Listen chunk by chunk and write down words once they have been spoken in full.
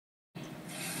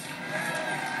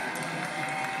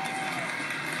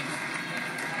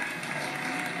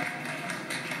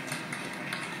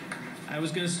I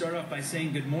was going to start off by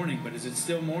saying good morning, but is it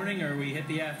still morning or we hit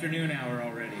the afternoon hour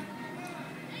already?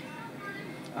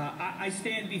 I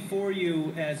stand before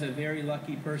you as a very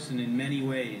lucky person in many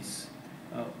ways.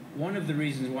 One of the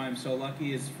reasons why I'm so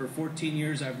lucky is for 14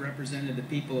 years I've represented the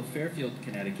people of Fairfield,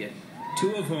 Connecticut,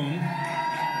 two of whom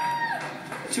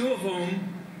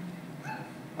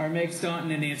are Meg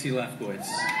Staunton and Nancy Lefkowitz.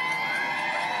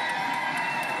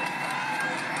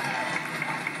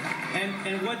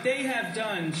 And what they have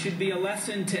done should be a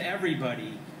lesson to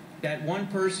everybody that one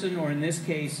person, or in this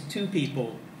case, two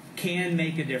people, can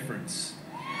make a difference.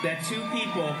 That two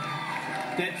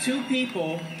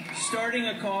people starting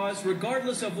a cause,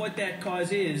 regardless of what that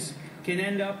cause is, can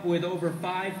end up with over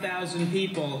 5,000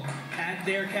 people at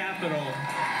their capital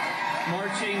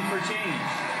marching for change.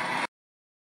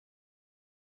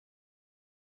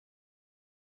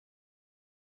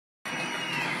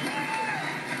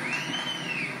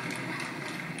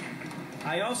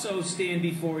 I also stand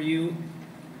before you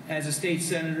as a state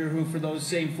senator who, for those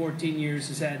same 14 years,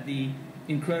 has had the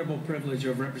incredible privilege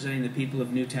of representing the people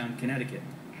of Newtown, Connecticut.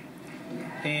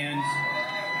 And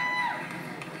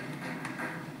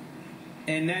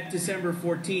that December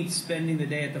 14th, spending the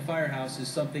day at the firehouse, is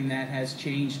something that has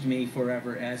changed me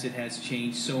forever, as it has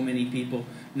changed so many people,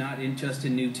 not just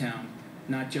in Newtown,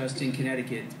 not just in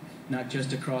Connecticut, not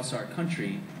just across our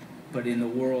country, but in the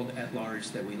world at large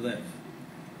that we live.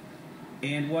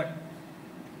 And what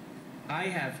I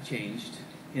have changed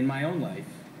in my own life,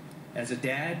 as a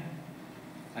dad,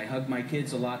 I hug my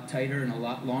kids a lot tighter and a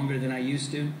lot longer than I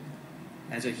used to.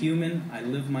 As a human, I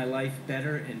live my life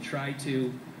better and try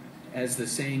to, as the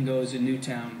saying goes in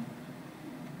Newtown,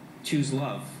 choose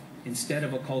love instead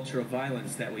of a culture of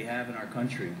violence that we have in our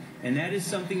country. And that is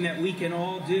something that we can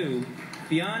all do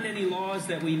beyond any laws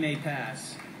that we may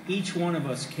pass. Each one of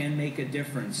us can make a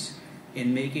difference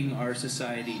in making our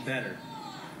society better.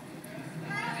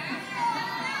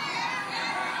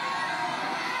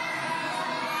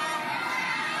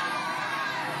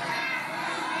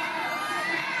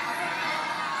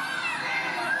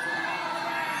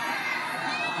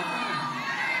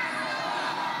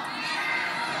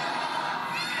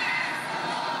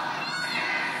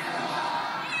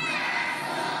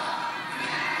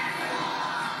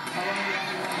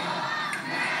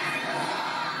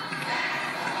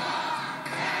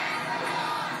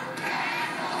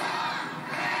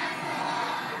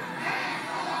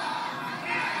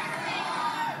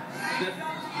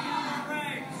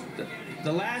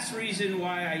 The last reason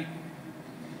why I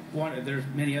want, there's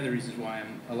many other reasons why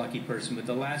I'm a lucky person, but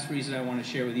the last reason I want to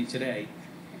share with you today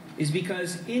is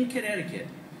because in Connecticut,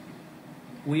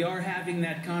 we are having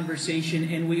that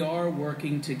conversation and we are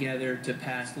working together to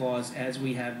pass laws as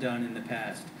we have done in the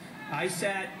past. I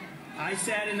sat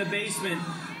in the basement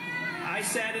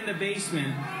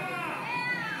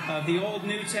of the old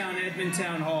Newtown Edmond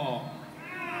Town Hall.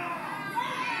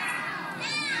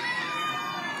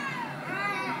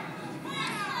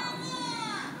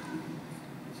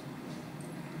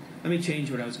 Let me change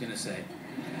what I was going to say.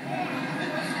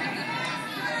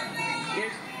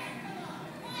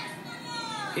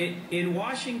 In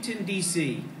Washington,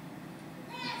 D.C.,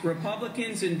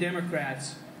 Republicans and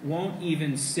Democrats won't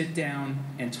even sit down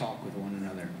and talk with one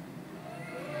another.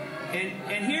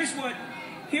 And here's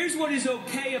what is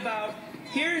okay about,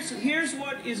 here's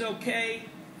what is okay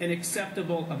and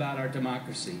acceptable about our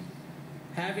democracy.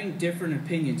 Having different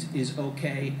opinions is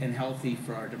okay and healthy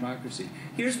for our democracy.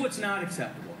 Here's what's not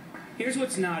acceptable. Here's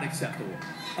what's not acceptable.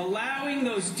 Allowing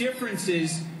those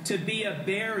differences to be a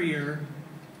barrier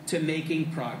to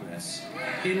making progress.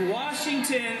 In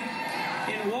Washington,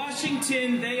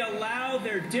 they allow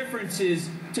their differences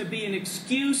to be an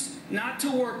excuse not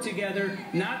to work together,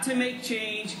 not to make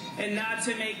change, and not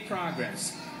to make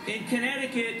progress. In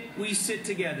Connecticut, we sit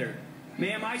together.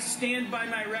 Ma'am, I stand by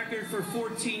my record for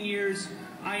 14 years.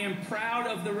 I am proud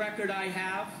of the record I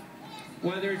have,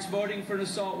 whether it's voting for an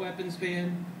assault weapons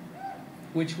ban,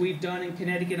 which we've done in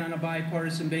Connecticut on a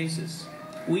bipartisan basis.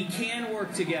 We can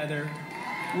work together.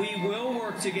 We will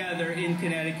work together in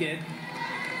Connecticut.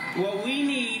 What we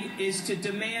need is to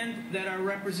demand that our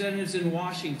representatives in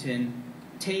Washington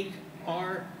take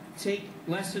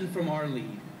lesson from our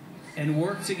lead and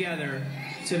work together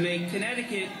to make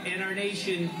Connecticut and our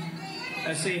nation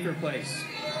a safer place.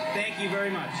 Thank you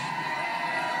very much.